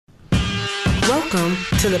Welcome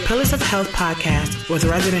to the Pillars of Health podcast with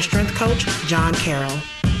resident strength coach Jon Carroll.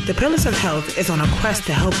 The Pillars of Health is on a quest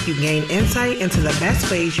to help you gain insight into the best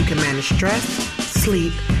ways you can manage stress,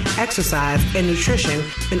 sleep, exercise, and nutrition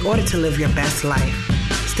in order to live your best life.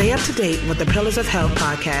 Stay up to date with the Pillars of Health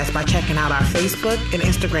podcast by checking out our Facebook and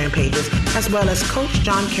Instagram pages, as well as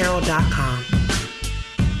CoachJonCarroll.com.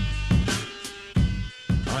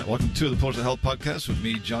 All right, welcome to the Pillars of Health podcast with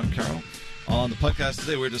me, Jon Carroll. On the podcast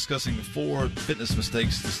today, we're discussing 4 fitness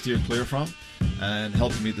mistakes to steer clear from. And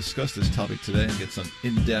helping me discuss this topic today and get some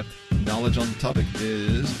in-depth knowledge on the topic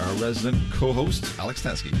is our resident co-host, Alex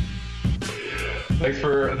Tanskey. Thanks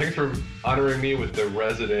for honoring me with the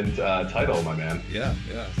resident title, my man. Yeah,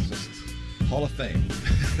 it's just Hall of Fame.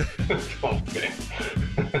 Hall of Fame.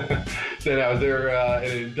 So now, is there an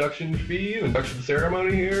induction fee, an induction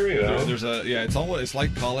ceremony here? You know? It's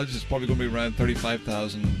like college. It's probably going to be around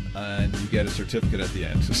 $35,000, and you get a certificate at the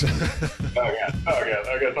end. I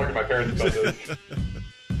got to talk to my parents about this.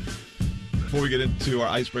 Before we get into our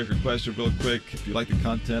icebreaker question real quick, if you like the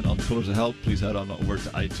content on the Pillars of Health, please head on over to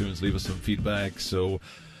iTunes, leave us some feedback so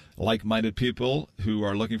like-minded people who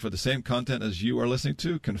are looking for the same content as you are listening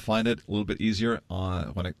to can find it a little bit easier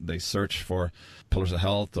when they search for Pillars of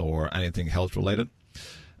Health or anything health-related.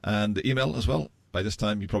 And the email as well. By this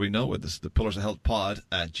time, you probably know it. This is the Pillars of Health pod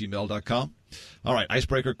at gmail.com. All right,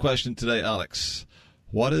 icebreaker question today, Alex.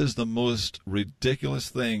 What is the most ridiculous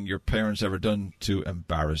thing your parents ever done to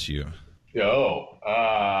embarrass you?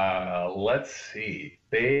 Let's see.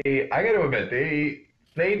 I got to admit,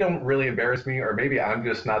 they don't really embarrass me, or maybe I'm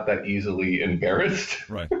just not that easily embarrassed.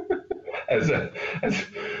 Right. as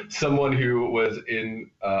someone who was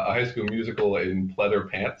in a high school musical in pleather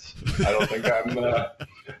pants, I don't think I'm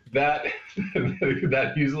that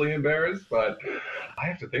easily embarrassed. But I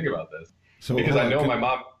have to think about this because I know my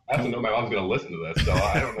mom. I have to know my mom's going to listen to this, so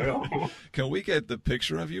I don't know. Can we get the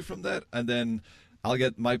picture of you from that, and then I'll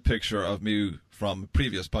get my picture of me from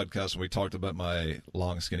previous podcasts when we talked about my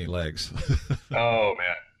long, skinny legs. Oh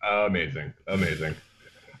man, amazing.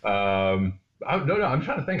 No, I'm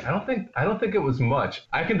trying to think. I don't think it was much.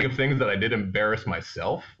 I can think of things that I did embarrass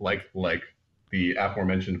myself, like the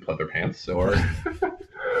aforementioned pleather pants, or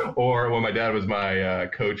or when my dad was my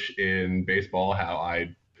coach in baseball, how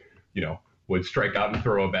I, would strike out and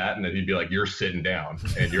throw a bat, and then he'd be like, "You're sitting down,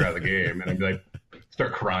 and you're out of the game," and I'd be like,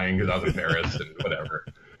 start crying because I was embarrassed and whatever.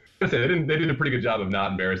 They did a pretty good job of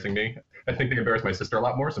not embarrassing me. I think they embarrassed my sister a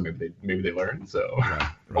lot more, so maybe they learned. So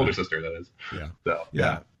right. Older sister, that is. Yeah. So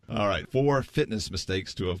yeah. All right. 4 fitness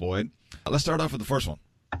mistakes to avoid. Let's start off with the first one.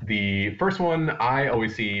 The first one I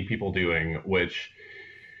always see people doing, which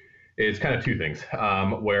is kind of 2 things,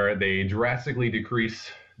 where they drastically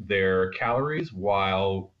decrease their calories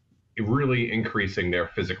while really increasing their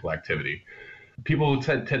physical activity. People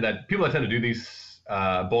that tend to do these.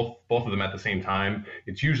 Both of them at the same time,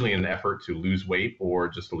 it's usually an effort to lose weight or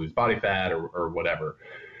just to lose body fat or whatever,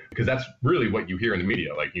 because that's really what you hear in the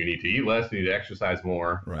media. Like, you need to eat less, you need to exercise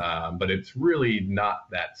more, right. But it's really not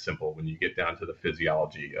that simple when you get down to the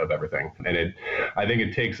physiology of everything. And I think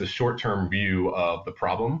it takes a short-term view of the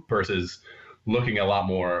problem versus looking a lot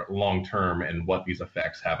more long-term and what these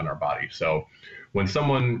effects have on our body. So when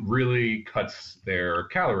someone really cuts their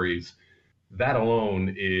calories, that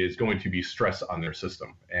alone is going to be stress on their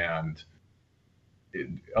system. And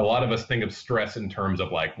a lot of us think of stress in terms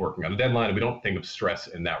of like working on a deadline, and we don't think of stress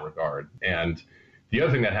in that regard. And the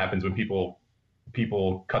other thing that happens when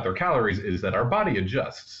people cut their calories is that our body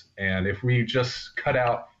adjusts. And if we just cut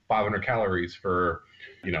out 500 calories for,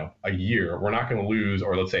 a year, we're not going to lose,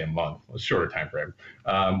 or let's say a month, a shorter time frame,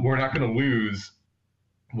 we're not going to lose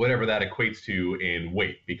whatever that equates to in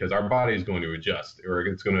weight, because our body is going to adjust, or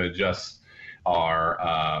it's going to adjust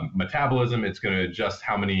our metabolism. It's going to adjust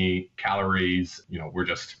how many calories we're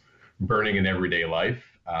just burning in everyday life,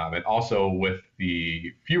 and also with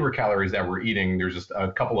the fewer calories that we're eating, there's just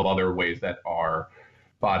a couple of other ways that our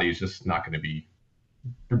body is just not going to be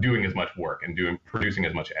doing as much work and producing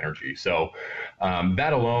as much energy. So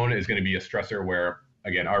that alone is going to be a stressor where,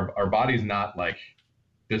 again, our body's not like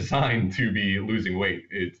designed to be losing weight.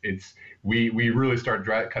 We really start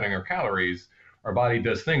cutting our calories. Our body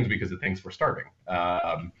does things because it thinks we're starving.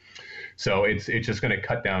 So it's just going to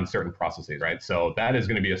cut down certain processes, right? So that is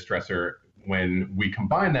going to be a stressor. When we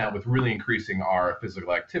combine that with really increasing our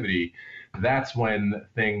physical activity, that's when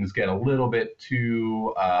things get a little bit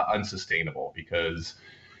too unsustainable, because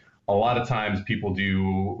a lot of times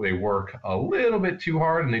they work a little bit too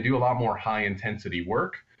hard and they do a lot more high intensity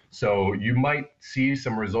work. So you might see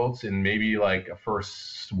some results in maybe like a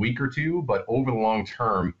first week or two, but over the long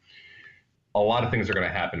term, a lot of things are going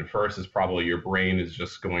to happen. First is probably your brain is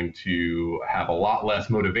just going to have a lot less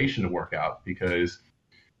motivation to work out because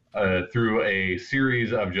through a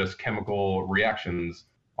series of just chemical reactions,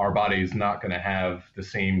 our body's not going to have the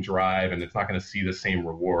same drive and it's not going to see the same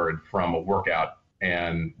reward from a workout.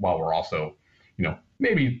 And while we're also,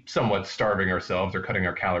 maybe somewhat starving ourselves or cutting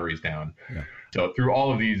our calories down. Yeah. So through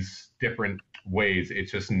all of these different ways,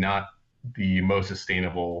 it's just not the most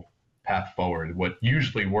sustainable path forward. What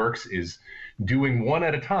usually works is doing one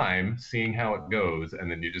at a time, seeing how it goes, and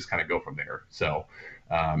then you just kind of go from there. So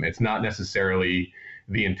it's not necessarily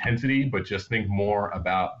the intensity, but just think more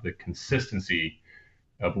about the consistency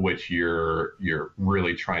of which you're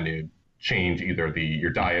really trying to change either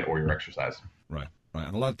your diet or your exercise. Right. Right.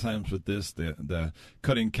 And a lot of times with this, the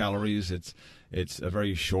cutting calories, it's a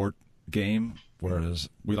very short game, whereas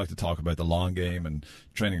we like to talk about the long game and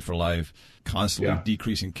training for life. Constantly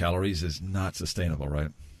decreasing calories is not sustainable, right?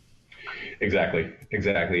 Exactly.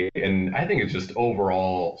 And I think it's just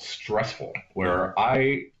overall stressful where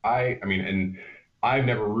I mean, and I've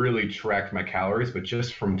never really tracked my calories, but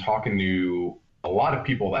just from talking to a lot of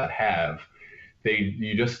people that have,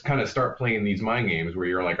 you just kind of start playing these mind games where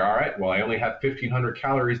you're like, all right, well, I only have 1,500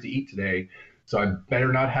 calories to eat today, so I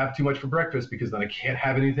better not have too much for breakfast because then I can't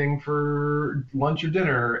have anything for lunch or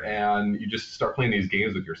dinner. And you just start playing these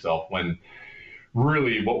games with yourself when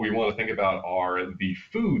really what we want to think about are the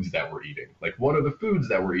foods that we're eating. Like, what are the foods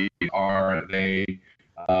that we're eating? Are they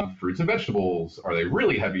fruits and vegetables? Are they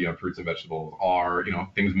really heavy on fruits and vegetables? Are,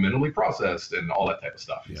 things minimally processed and all that type of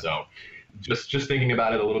stuff? Yeah. So just thinking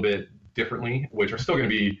about it a little bit differently, which are still going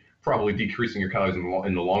to be probably decreasing your calories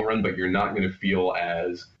in the long run, but you're not going to feel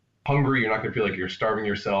as hungry. You're not going to feel like you're starving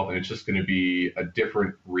yourself, and it's just going to be a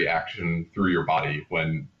different reaction through your body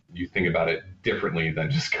when you think about it differently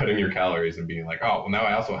than just cutting your calories and being like, oh, well, now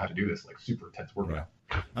I also have to do this like super intense workout. Right.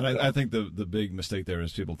 And I think the big mistake there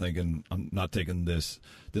is people thinking I'm not taking this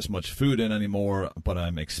much food in anymore, but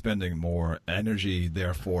I'm expending more energy.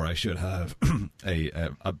 Therefore, I should have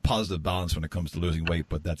a positive balance when it comes to losing weight.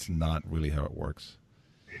 But that's not really how it works.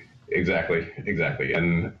 Exactly.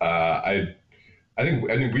 And I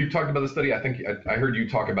think we've talked about the study. I think I heard you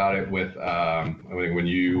talk about it with when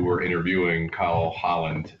you were interviewing Kyle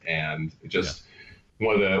Holland, and just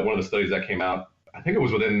one of the studies that came out. I think it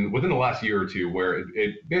was within the last year or two, where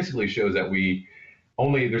it basically shows that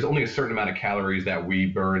there's only a certain amount of calories that we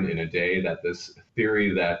burn in a day. That this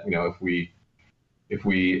theory that if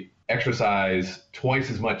we exercise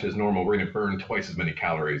twice as much as normal, we're going to burn twice as many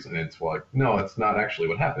calories, and it's like, no, it's not actually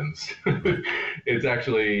what happens. It's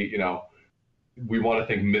actually we want to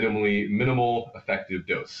think minimal effective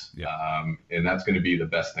dose, and that's going to be the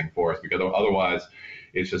best thing for us, because otherwise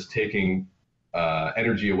it's just taking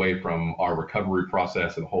energy away from our recovery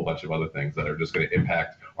process and a whole bunch of other things that are just going to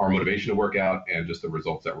impact our motivation to work out and just the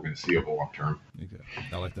results that we're going to see over long term. Okay.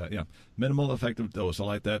 I like that. Yeah. Minimal effective dose. I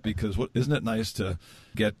like that, because isn't it nice to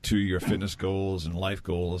get to your fitness goals and life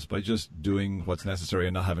goals by just doing what's necessary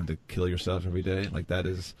and not having to kill yourself every day? Like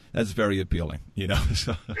that's very appealing,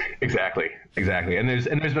 So. Exactly. And there's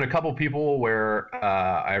been a couple people where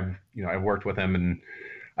I've worked with them, and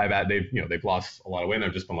they've lost a lot of weight, and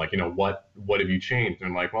I've just been like, what have you changed? And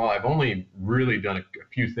I'm like, well, I've only really done a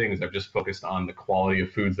few things. I've just focused on the quality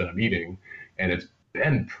of foods that I'm eating, and it's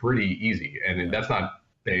been pretty easy. And that's not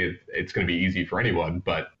it's going to be easy for anyone,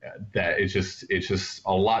 but that it's just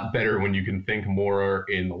a lot better when you can think more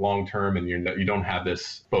in the long term, and you don't have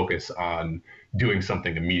this focus on doing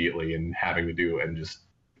something immediately and having to be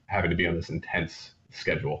on this intense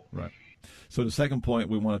schedule. Right. So the second point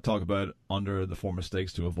we want to talk about under the 4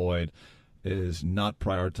 mistakes to avoid is not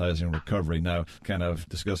prioritizing recovery. Now, kind of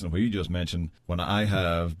discussing what you just mentioned, when I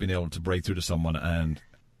have been able to break through to someone and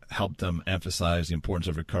help them emphasize the importance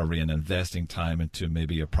of recovery and investing time into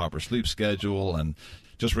maybe a proper sleep schedule and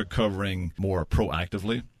just recovering more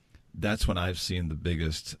proactively, that's when I've seen the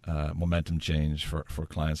biggest momentum change for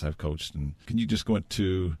clients I've coached. And can you just go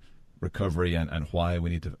into recovery and why we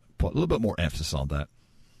need to put a little bit more emphasis on that?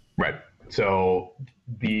 Right. So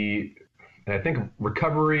I think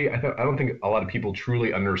recovery, I don't think a lot of people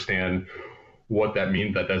truly understand what that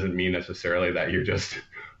means. That doesn't mean necessarily that you're just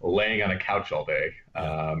laying on a couch all day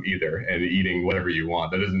either and eating whatever you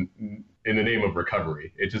want. That isn't in the name of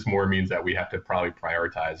recovery. It just more means that we have to probably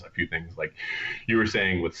prioritize a few things, like you were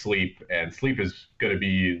saying with sleep, and sleep is going to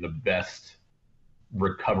be the best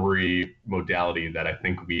recovery modality that I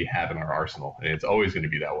think we have in our arsenal, and it's always going to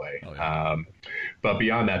be that way. Oh, yeah. But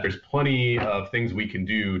beyond that, there's plenty of things we can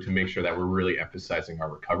do to make sure that we're really emphasizing our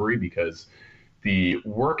recovery, because the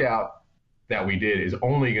workout that we did is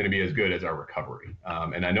only going to be as good as our recovery.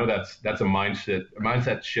 And I know that's a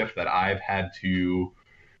mindset shift that I've had to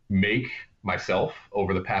make myself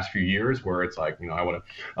over the past few years, where it's like, I want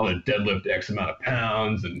to deadlift X amount of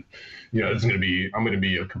pounds, and I'm going to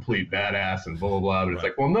be a complete badass and blah blah blah. But it's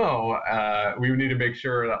like, well, no, we need to make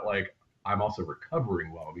sure that like I'm also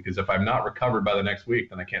recovering well, because if I'm not recovered by the next week,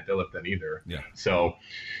 then I can't deadlift then either. Yeah. So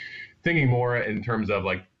thinking more in terms of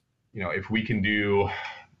like, if we can do,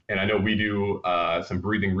 and I know we do some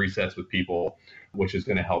breathing resets with people, which is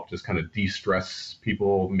going to help just kind of de-stress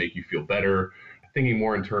people, make you feel better. Thinking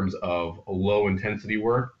more in terms of low intensity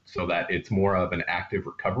work, so that it's more of an active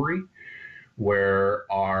recovery, where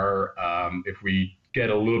if we get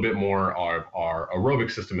a little bit more of our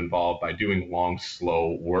aerobic system involved by doing long,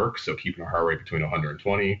 slow work, so keeping our heart rate between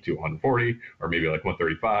 120 to 140, or maybe like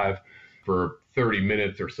 135 for 30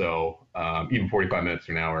 minutes or so, even 45 minutes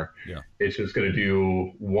to an hour, it's just going to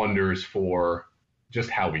do wonders for just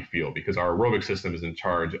how we feel, because our aerobic system is in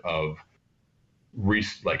charge of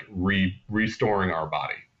restoring our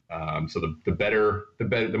body. So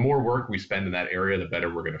the more work we spend in that area, the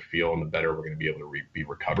better we're going to feel, and the better we're going to be able to be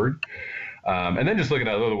recovered. And then just looking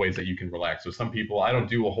at other ways that you can relax. So some people, I don't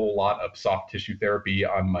do a whole lot of soft tissue therapy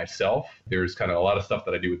on myself. There's kind of a lot of stuff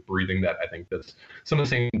that I do with breathing that I think does some of the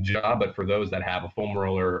same job, but for those that have a foam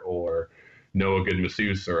roller or know a good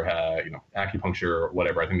masseuse or acupuncture or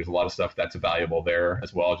whatever, I think there's a lot of stuff that's valuable there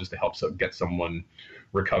as well, just to help get someone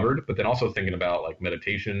recovered. But then also thinking about like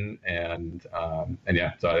meditation and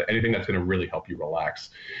so anything that's going to really help you relax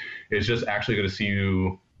is just actually going to see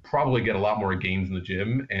you probably get a lot more gains in the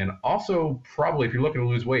gym. And also probably if you're looking to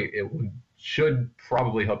lose weight, it should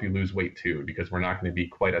probably help you lose weight too, because we're not going to be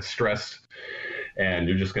quite as stressed, and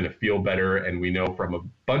you're just going to feel better. And we know from a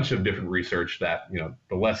bunch of different research that,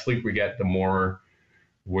 the less sleep we get, the more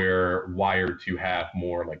we're wired to have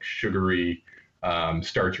more like sugary,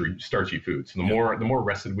 starchy foods. So the more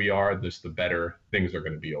rested we are, the better things are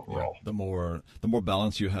going to be overall. The more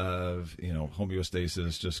balance you have,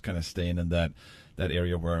 homeostasis, just kind of staying in that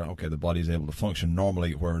area where, the body's able to function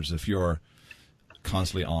normally. Whereas if you're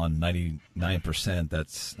constantly on 99%,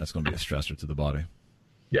 that's going to be a stressor to the body.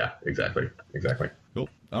 Yeah, exactly. Cool.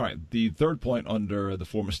 All right. The third point under the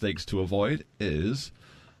 4 mistakes to avoid is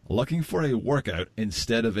looking for a workout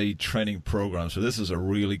instead of a training program. So this is a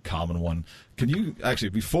really common one. Can you actually,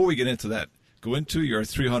 before we get into that, go into your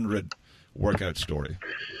 300 workout story?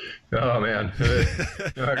 Oh, man. Hey,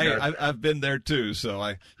 I've been there too. So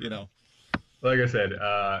like I said,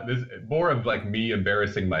 this is more of like me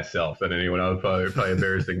embarrassing myself than anyone else probably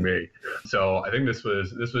embarrassing me. So I think this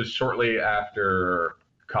was shortly after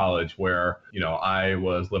college, where, I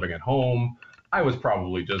was living at home. I was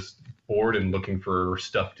probably just bored and looking for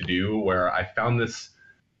stuff to do, where I found this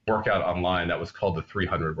workout online that was called the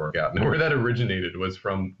 300 workout. And where that originated was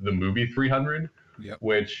from the movie 300,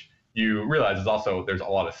 which you realize there's a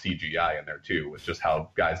lot of CGI in there too, with just how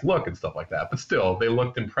guys look and stuff like that. But still, they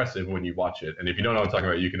looked impressive when you watch it. And if you don't know what I'm talking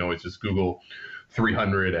about, you can always just Google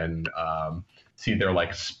 300 and see their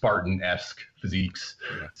like Spartan-esque physiques.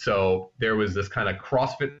 Yeah. So there was this kind of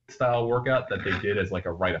CrossFit style workout that they did as like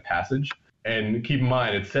a rite of passage. And keep in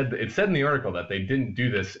mind, it said in the article that they didn't do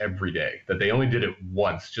this every day, that they only did it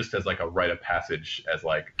once, just as like a rite of passage, as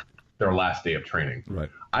like their last day of training. Right.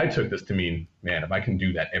 I took this to mean, man, if I can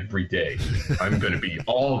do that every day, I'm going to be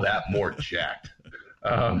all that more jacked.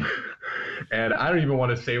 And I don't even want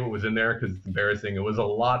to say what was in there because it's embarrassing. It was a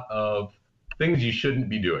lot of things you shouldn't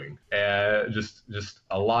be doing, just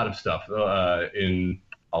a lot of stuff in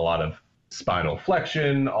a lot of spinal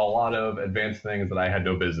flexion, a lot of advanced things that I had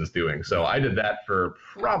no business doing. So I did that for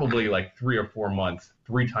probably like 3 or 4 months,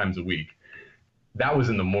 3 times a week. That was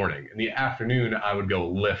in the morning. In the afternoon, I would go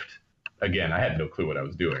lift. Again, I had no clue what I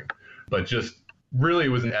was doing, but just really it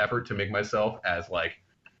was an effort to make myself as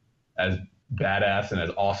badass and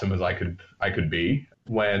as awesome as I could be.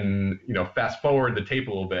 When, fast forward the tape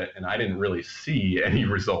a little bit, and I didn't really see any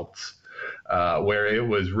results, where it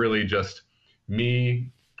was really just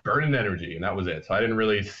me burning energy, and that was it. So I didn't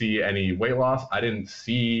really see any weight loss. I didn't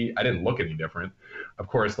look any different. Of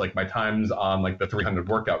course, like my times on like the 300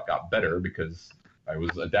 workout got better because I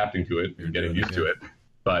was adapting to it and getting used to it.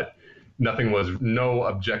 But no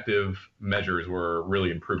objective measures were really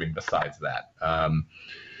improving besides that.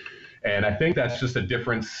 And I think that's just a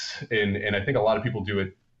difference and I think a lot of people do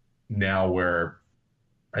it now where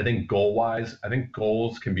I think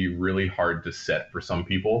goals can be really hard to set for some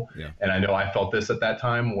people. Yeah. And I know I felt this at that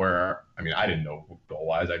time where, I didn't know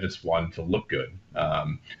goal-wise, I just wanted to look good.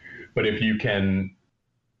 But if you can,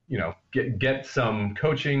 get some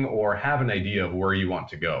coaching or have an idea of where you want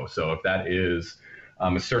to go. So if that is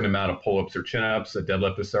a certain amount of pull-ups or chin-ups, a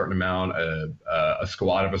deadlift a certain amount, a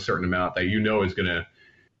squat of a certain amount that is going to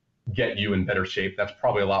get you in better shape, that's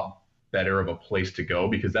probably a lot better of a place to go,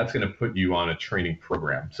 because that's going to put you on a training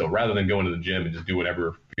program. So rather than going to the gym and just do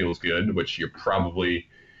whatever feels good, which you're probably,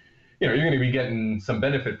 you're going to be getting some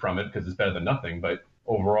benefit from it because it's better than nothing. But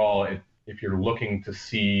overall, if you're looking to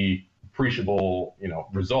see appreciable,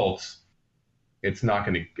 results, it's not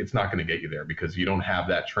going to get you there because you don't have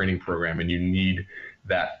that training program and you need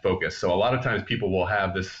that focus. So a lot of times people will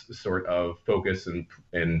have this sort of focus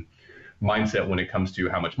and mindset when it comes to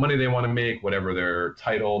how much money they want to make, whatever their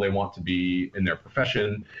title they want to be in their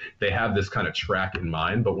profession. They have this kind of track in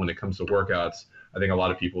mind, but when it comes to workouts, I think a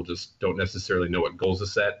lot of people just don't necessarily know what goals to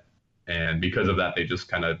set. And because of that, they just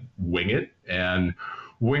kind of wing it, and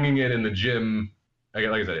winging it in the gym, like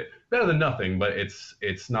I said, better than nothing, but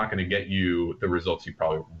it's not going to get you the results you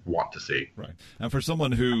probably want to see. Right. And for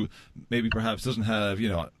someone who maybe perhaps doesn't have,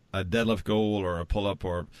 a deadlift goal or a pull-up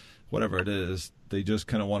or whatever it is, they just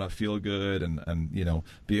kind of want to feel good and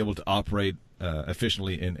be able to operate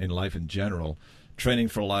efficiently in life in general. Training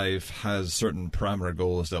for Life has certain parameter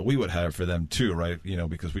goals that we would have for them too, right?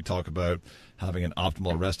 Because we talk about having an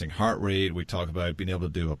optimal resting heart rate. We talk about being able to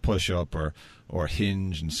do a push-up or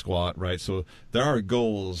hinge and squat, right? So there are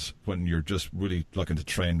goals when you're just really looking to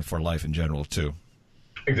train for life in general too.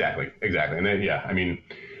 Exactly. And then,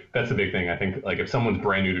 that's the big thing. I think, like, if someone's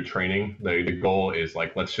brand new to training, the goal is,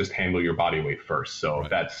 like, let's just handle your body weight first. So right. If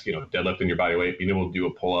that's, deadlifting your body weight, being able to do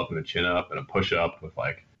a pull-up and a chin-up and a push-up with,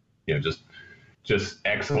 like, just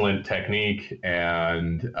excellent technique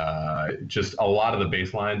and just a lot of the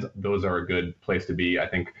baselines, those are a good place to be. I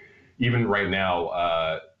think even right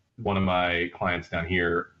now, one of my clients down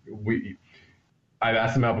here, I've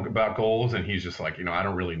asked him about goals, and he's just like, I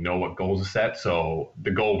don't really know what goals to set. So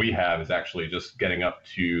the goal we have is actually just getting up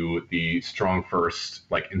to the StrongFirst,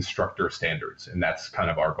 like, instructor standards. And that's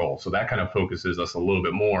kind of our goal. So that kind of focuses us a little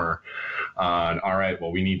bit more on, all right,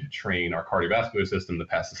 well, we need to train our cardiovascular system to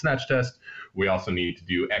pass the snatch test. We also need to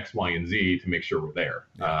do X, Y, and Z to make sure we're there.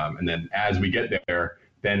 And then as we get there,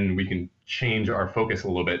 then we can change our focus a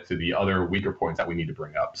little bit to the other weaker points that we need to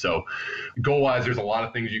bring up. So goal-wise, there's a lot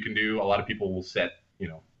of things you can do. A lot of people will set,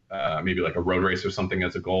 maybe like a road race or something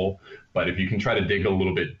as a goal. But if you can try to dig a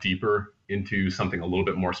little bit deeper into something a little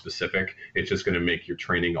bit more specific, it's just going to make your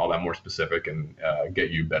training all that more specific and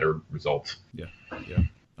get you better results. Yeah.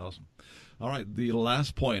 Awesome. All right. The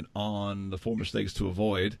last point on the 4 mistakes to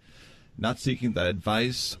avoid: not seeking the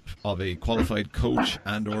advice of a qualified coach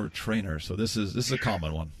and or trainer. So this is a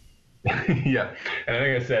common one. Yeah. And I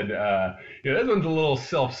think I said, this one's a little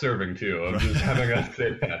self-serving too. I'm just having to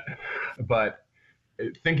say that. But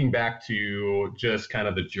thinking back to just kind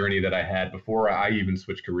of the journey that I had before I even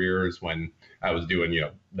switched careers, when I was doing,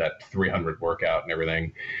 that 300 workout and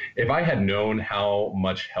everything, if I had known how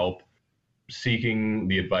much help seeking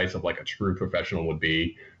the advice of, like, a true professional would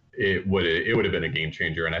be, it would have been a game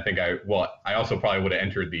changer. And I think I also probably would have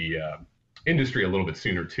entered the industry a little bit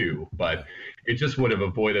sooner too, but it just would have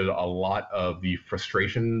avoided a lot of the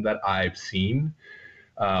frustration that I've seen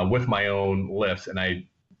with my own lifts. And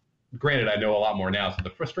granted, I know a lot more now, so the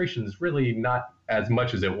frustration is really not as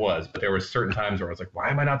much as it was, but there were certain times where I was like, why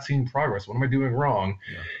am I not seeing progress? What am I doing wrong?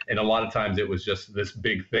 Yeah. And a lot of times it was just this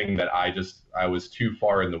big thing that I was too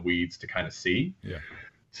far in the weeds to kind of see. Yeah.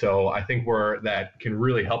 So I think where that can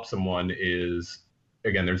really help someone is,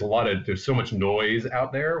 again, there's so much noise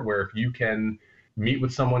out there, where if you can meet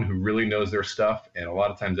with someone who really knows their stuff, and a lot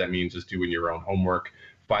of times that means just doing your own homework,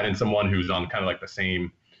 finding someone who's on kind of like the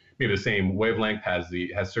same wavelength, has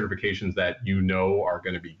certifications that are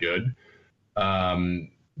going to be good.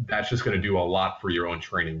 That's just going to do a lot for your own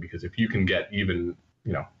training, because if you can get even,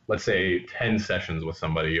 let's say 10 sessions with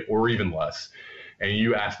somebody or even less, and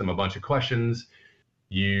you ask them a bunch of questions,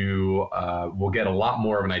 you will get a lot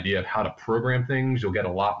more of an idea of how to program things. You'll get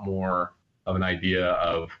a lot more of an idea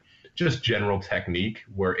of just general technique,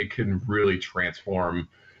 where it can really transform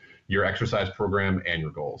your exercise program and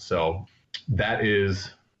your goals. So that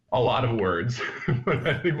is a lot of words, but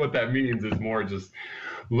I think what that means is more just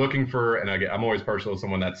looking for, and again, I'm always partial to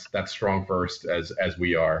someone that's StrongFirst as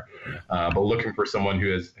we are, but looking for someone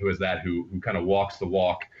who kind of walks the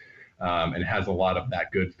walk, and has a lot of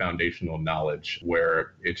that good foundational knowledge,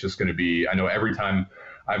 where it's just going to be, I know every time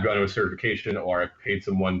I've gone to a certification or I've paid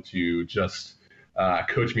someone to just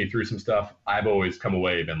coach me through some stuff, I've always come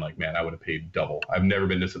away and been like, man, I would have paid double. I've never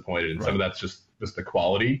been disappointed. And right. Some of that's just the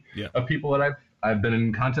quality of people that I've been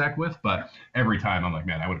in contact with. But every time I'm like,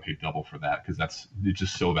 man, I would have paid double for that, because it's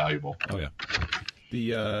just so valuable. Oh,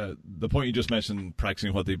 yeah. The point you just mentioned,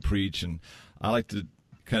 practicing what they preach, and I like to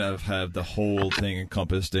kind of have the whole thing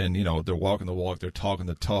encompassed in, they're walking the walk, they're talking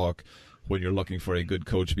the talk when you're looking for a good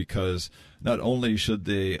coach, because not only should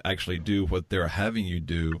they actually do what they're having you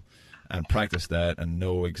do and practice that and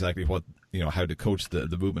know exactly what, how to coach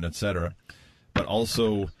the movement, etc., but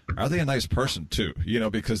also, are they a nice person too?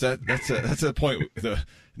 Because that's a point that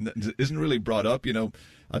isn't really brought up.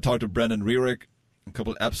 I talked to Brendan Rierick a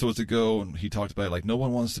couple of episodes ago, and he talked about, like, no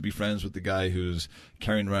one wants to be friends with the guy who's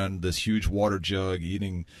carrying around this huge water jug,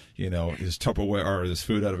 eating, his Tupperware or his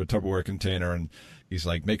food out of a Tupperware container, and he's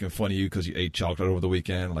like making fun of you because you ate chocolate over the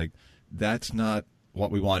weekend. Like, that's not what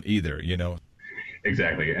we want either,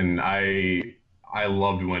 Exactly. And I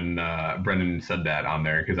loved when Brendan said that on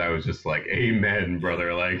there, because I was just like, amen,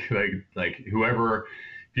 brother. Like whoever,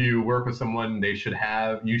 if you work with someone, you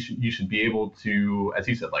should be able to, as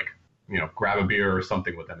he said, like, grab a beer or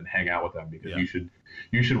something with them and hang out with them, because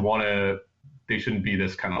you should want to, they shouldn't be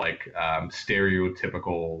this kind of like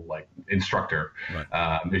stereotypical like instructor.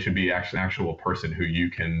 Right. They should be an actual person who you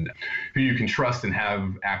can trust and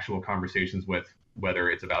have actual conversations with, whether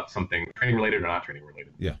it's about something training related or not training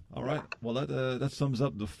related. Yeah. All right. Well, that sums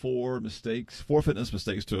up the four fitness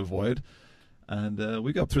mistakes to avoid, and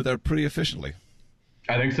we got through that pretty efficiently.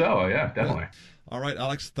 I think so. Yeah, definitely. Yeah. All right,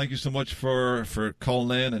 Alex. Thank you so much for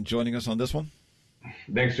calling in and joining us on this one.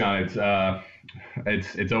 Thanks, John.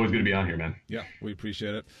 It's always good to be on here, man. Yeah, we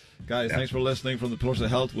appreciate it, guys. Yeah. Thanks for listening from the Pillars of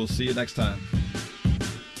Health. We'll see you next time.